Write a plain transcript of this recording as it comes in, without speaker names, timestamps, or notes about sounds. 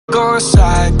Going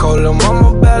psycho, lil'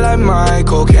 mama bad like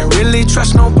Michael. Can't really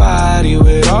trust nobody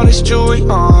with all this jewelry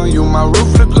on you. My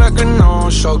roof look like a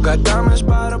no-show, got diamonds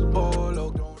by the bolo.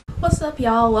 What's up,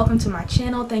 y'all? Welcome to my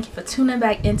channel. Thank you for tuning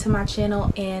back into my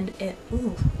channel. And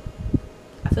ooh,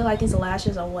 I feel like these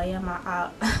lashes are weighing my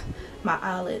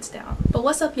eyelids down. But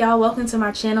what's up, y'all? Welcome to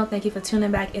my channel. Thank you for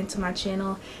tuning back into my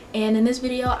channel. And in this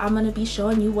video, I'm gonna be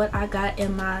showing you what I got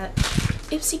in my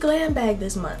Ipsy Glam bag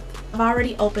this month. I've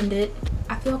already opened it.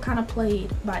 I feel kind of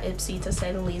played by Ipsy, to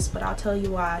say the least, but I'll tell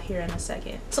you why here in a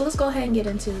second. So let's go ahead and get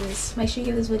into this. Make sure you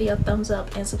give this video a thumbs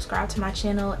up and subscribe to my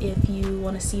channel if you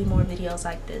want to see more videos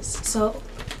like this. So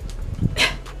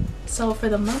for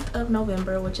the month of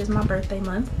November, which is my birthday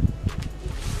month,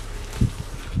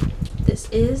 this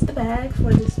is the bag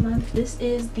for this month. This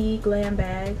is the glam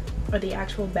bag, or the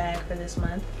actual bag for this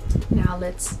month. Now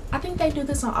I think they do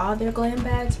this on all their glam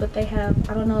bags, but they have,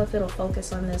 I don't know if it'll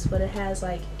focus on this, but it has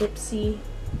like Ipsy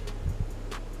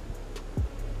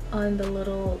on the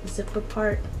little zipper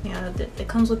part. Yeah, it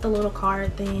comes with the little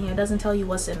card thing. It doesn't tell you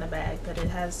what's in the bag, but it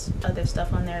has other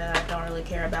stuff on there that I don't really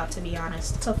care about, to be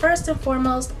honest. So first and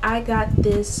foremost, I got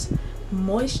this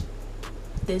moisture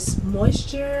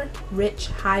rich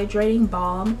hydrating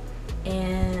balm,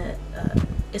 and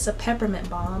it's a peppermint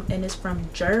balm, and it's from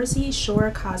Jersey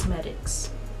Shore Cosmetics.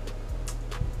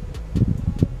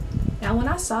 Now when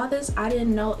I saw this, I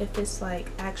didn't know if it's like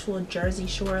actual Jersey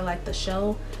Shore, like the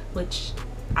show, which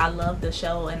I love the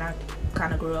show and I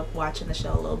kind of grew up watching the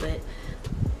show a little bit.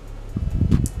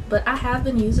 But I have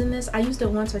been using this. I used it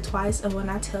once or twice, and when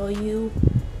I tell you,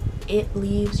 it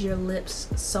leaves your lips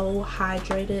so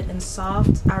hydrated and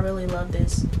soft. I really love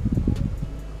this.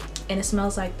 And it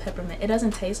smells like peppermint. It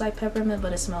doesn't taste like peppermint,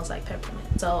 but it smells like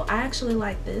peppermint. So I actually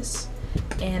like this,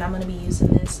 and I'm gonna be using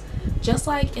this. Just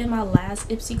like in my last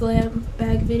Ipsy Glam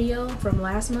bag video from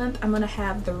last month, I'm gonna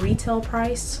have the retail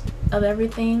price of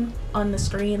everything on the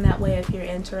screen. That way, if you're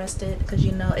interested, because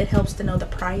you know it helps to know the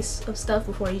price of stuff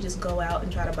before you just go out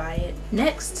and try to buy it.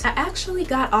 Next, I actually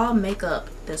got all makeup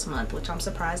this month, which I'm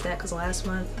surprised at because last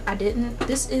month I didn't.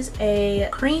 This is a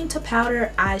cream to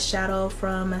powder eyeshadow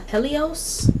from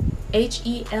Helios,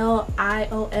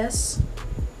 H-E-L-I-O-S.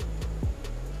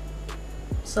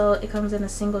 So it comes in a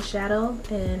single shadow,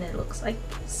 and it looks like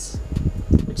this.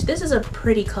 Which, this is a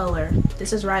pretty color.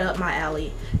 This is right up my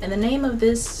alley. And the name of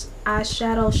this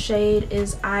eyeshadow shade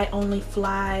is I Only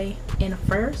Fly in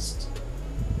First.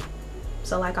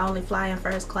 So like I only fly in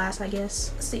first class, I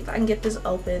guess. Let's see if I can get this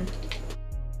open.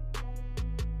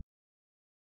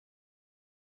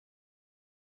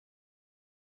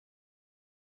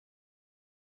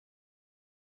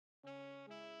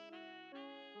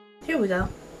 Here we go.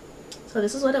 So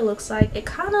this is what it looks like. It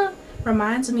kind of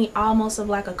reminds me almost of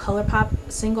like a ColourPop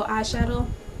single eyeshadow.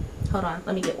 Hold on,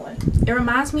 let me get one. It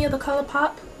reminds me of the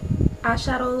ColourPop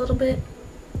eyeshadow a little bit.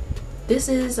 This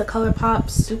is a ColourPop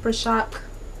Super Shock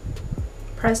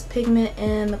pressed pigment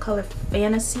in the color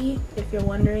Fantasy, if you're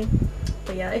wondering.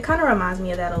 But yeah, it kind of reminds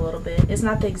me of that a little bit. It's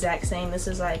not the exact same. This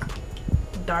is like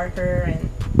darker, and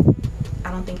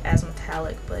I don't think as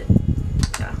metallic, but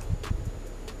yeah.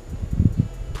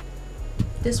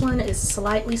 This one is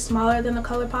slightly smaller than the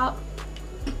ColourPop.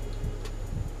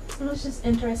 It was just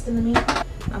interesting to me.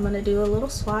 I'm gonna do a little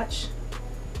swatch.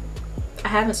 I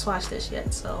haven't swatched this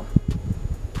yet, so.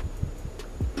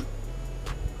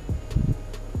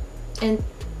 And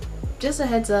just a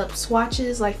heads up,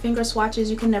 swatches, like finger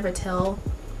swatches, you can never tell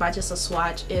by just a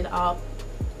swatch. It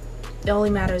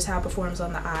only matters how it performs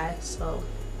on the eye, so.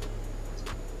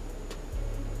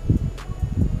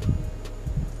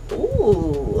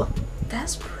 Ooh.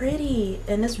 That's pretty,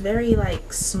 and it's very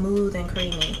like smooth and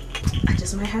creamy. I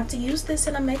just might have to use this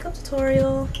in a makeup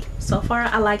tutorial. So far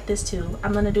I like this too.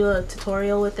 I'm gonna do a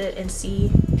tutorial with it and see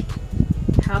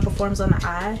how it performs on the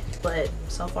eye, but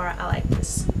so far I like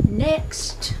this.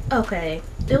 Next, okay,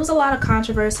 there was a lot of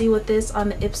controversy with this on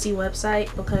the Ipsy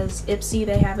website, because Ipsy,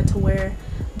 they have it to where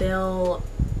they'll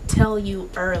tell you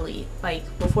early, like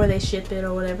before they ship it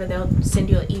or whatever. They'll send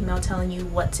you an email telling you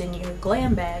what's in your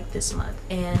glam bag this month,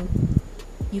 and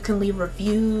you can leave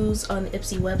reviews on the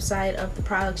Ipsy website of the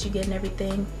products you get and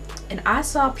everything. And I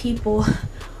saw people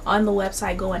on the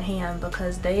website going ham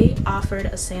because they offered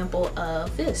a sample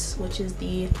of this, which is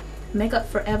the Makeup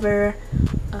Forever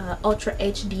Ultra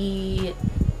HD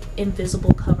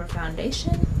Invisible Cover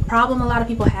Foundation. Problem a lot of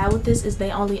people had with this is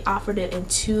they only offered it in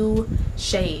 2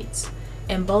 shades,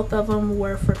 and both of them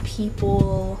were for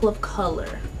people of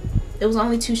color. It was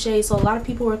only 2 shades, so a lot of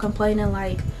people were complaining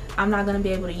like, I'm not gonna be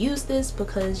able to use this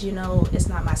because, you know, it's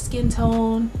not my skin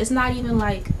tone. It's not even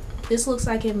like This looks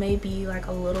like it may be like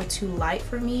a little too light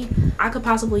for me. I could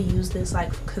possibly use this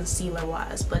like concealer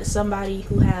wise, but somebody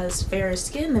who has fairer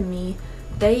skin than me,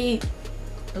 they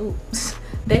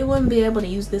wouldn't be able to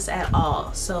use this at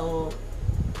all. So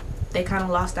they kind of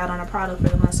lost out on a product for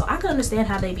the month. So I can understand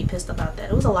how they'd be pissed about that.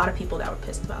 It was a lot of people that were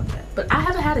pissed about that. But I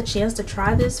haven't had a chance to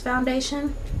try this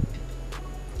foundation,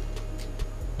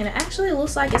 and it actually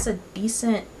looks like it's a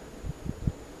decent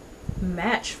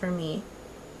match for me.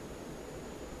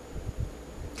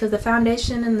 Because the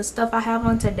foundation and the stuff I have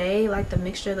on today, like the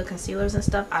mixture of the concealers and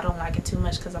stuff, I don't like it too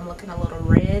much because I'm looking a little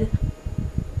red.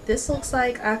 This looks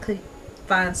like I could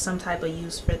find some type of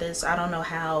use for this. I don't know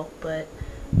how, but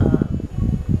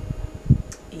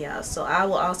yeah, so I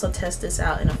will also test this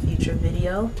out in a future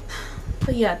video.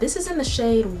 But yeah, this is in the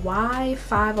shade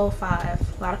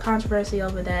Y505. A lot of controversy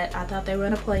over that. I thought they were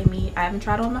gonna play me. I haven't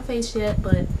tried it on my face yet,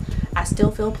 but I still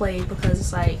feel played because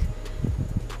it's like,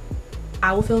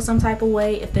 I would feel some type of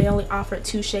way if they only offered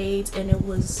 2 shades and it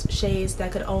was shades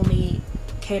that could only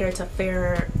cater to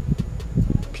fairer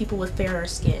people with fairer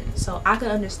skin. So I could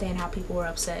understand how people were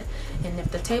upset, and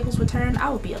if the tables were turned, I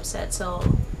would be upset.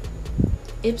 So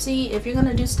Ipsy, if you're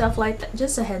gonna do stuff like that,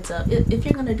 just a heads up, if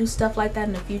you're gonna do stuff like that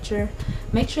in the future,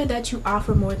 make sure that you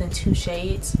offer more than 2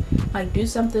 shades. Like, do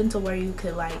something to where you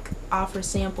could like offer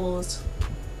samples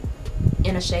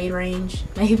in a shade range,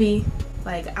 maybe.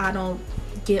 Like, I don't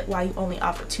get why you only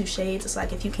offer 2 shades. It's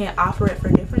like, if you can't offer it for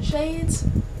different shades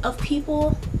of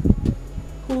people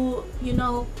who, you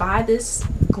know, buy this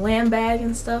glam bag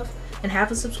and stuff and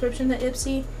have a subscription to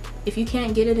Ipsy, if you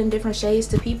can't get it in different shades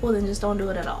to people, then just don't do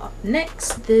it at all.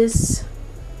 Next, this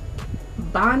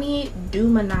Bonnie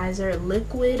Luminizer,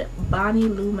 liquid Bonnie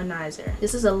Luminizer.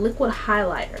 This is a liquid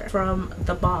highlighter from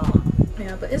The Balm.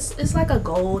 Yeah, but it's like a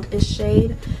goldish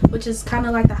shade, which is kind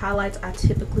of like the highlights I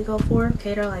typically go for.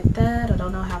 Cater like that. I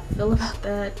don't know how I feel about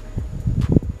that.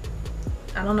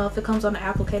 I don't know if it comes on an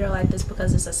applicator like this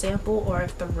because it's a sample, or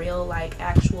if the real like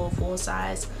actual full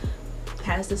size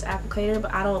has this applicator,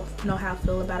 but I don't know how I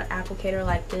feel about an applicator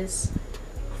like this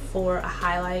for a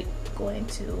highlight going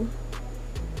to.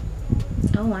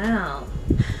 Oh wow,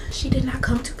 she did not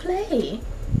come to play.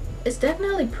 It's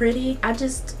definitely pretty. I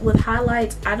just, with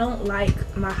highlights, I don't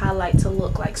like my highlight to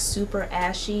look like super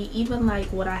ashy. Even like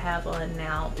what I have on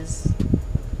now is,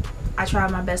 I try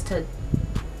my best to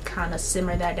kind of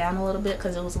simmer that down a little bit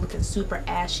because it was looking super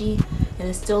ashy, and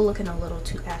it's still looking a little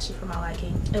too ashy for my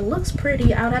liking. It looks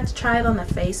pretty. I would have to try it on the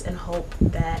face and hope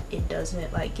that it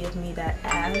doesn't like give me that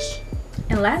ash.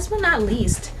 And last but not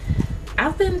least,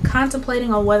 I've been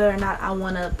contemplating on whether or not I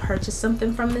want to purchase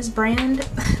something from this brand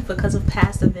because of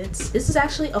past events. This is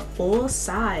actually a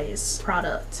full-size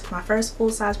product, my first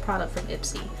full-size product from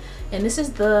Ipsy, and this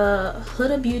is the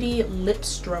Huda Beauty Lip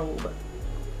Strobe,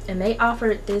 and they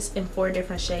offered this in 4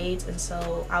 different shades, and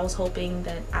so I was hoping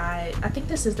that I think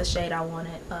this is the shade I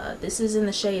wanted. This is in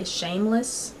the shade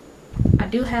Shameless. I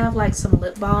do have like some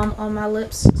lip balm on my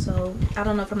lips, so I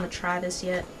don't know if I'm gonna try this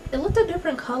yet. It looked a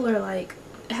different color, like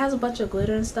it has a bunch of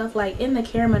glitter and stuff. Like in the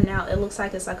camera now, it looks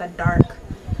like it's like a dark,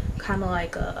 kind of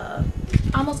like a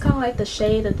almost kind of like the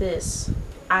shade of this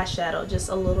eyeshadow, just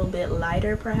a little bit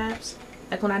lighter perhaps.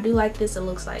 Like when I do like this, it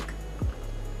looks like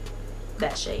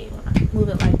that shade. When I move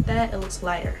it like that, it looks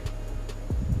lighter.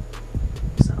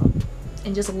 So,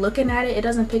 and just looking at it, it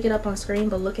doesn't pick it up on screen,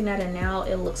 but looking at it now,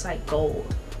 it looks like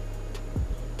gold.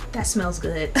 That smells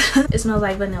good. It smells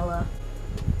like vanilla.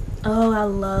 Oh, I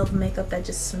love makeup that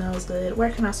just smells good. Where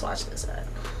can I swatch this at?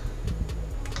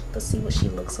 Let's see what she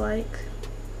looks like.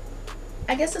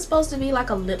 I guess it's supposed to be like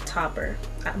a lip topper.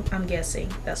 I'm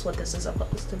guessing that's what this is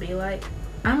supposed to be like.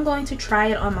 I'm going to try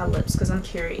it on my lips because I'm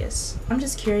curious. I'm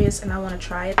just curious and I want to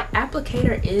try it. The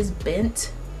applicator is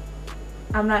bent.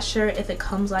 I'm not sure if it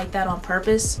comes like that on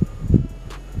purpose.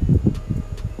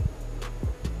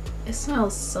 It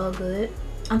smells so good.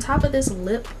 On top of this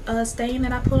lip stain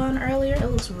that I put on earlier,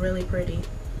 it looks really pretty.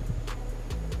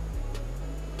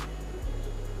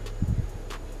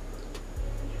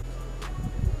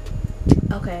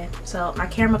 Okay, so my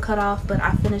camera cut off, but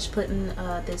I finished putting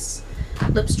this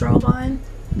lip strobe on,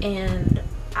 and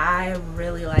I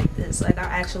really like this. Like, I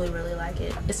actually really like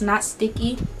it. It's not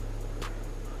sticky,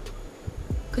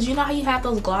 because you know how you have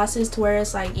those glosses to where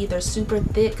it's like either super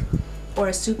thick or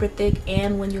it's super thick,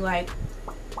 and when you like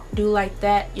do like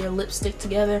that, your lips stick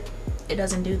together. It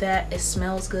doesn't do that. It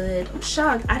smells good. I'm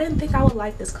shocked. I didn't think I would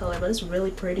like this color, but it's really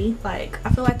pretty. Like, I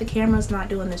feel like the camera's not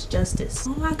doing this justice.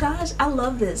 Oh my gosh, I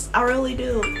love this. I really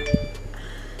do.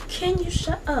 Can you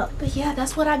shut up? But yeah,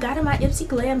 that's what I got in my Ipsy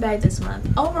Glam bag this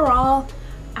month. Overall,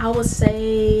 I would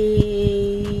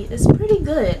say it's pretty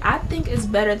good. I think it's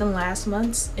better than last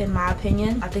month's, in my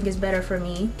opinion. I think it's better for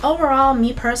me. Overall,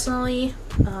 me personally,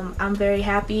 I'm very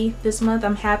happy this month.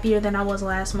 I'm happier than I was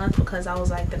last month because I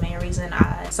was like, the main reason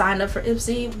I signed up for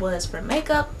Ipsy was for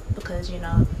makeup, because you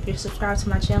know, if you're subscribed to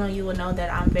my channel, you will know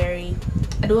that I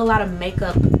do a lot of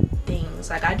makeup things.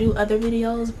 Like, I do other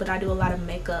videos, but I do a lot of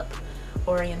makeup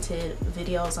oriented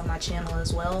videos on my channel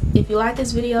as well. If you like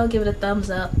this video, give it a thumbs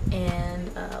up, and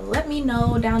let me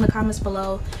know down in the comments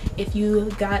below if you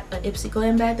got an Ipsy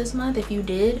Glam bag this month. If you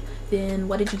did, then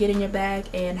what did you get in your bag,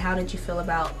 and how did you feel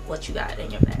about what you got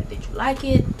in your bag? Did you like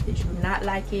it? Did you not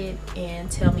like it?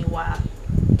 And tell me why.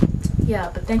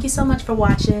 Yeah, but thank you so much for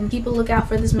watching. Keep a lookout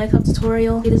for this makeup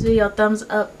tutorial. Give this video a thumbs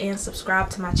up and subscribe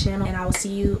to my channel, and I will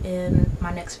see you in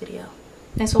my next video.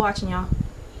 Thanks for watching, y'all.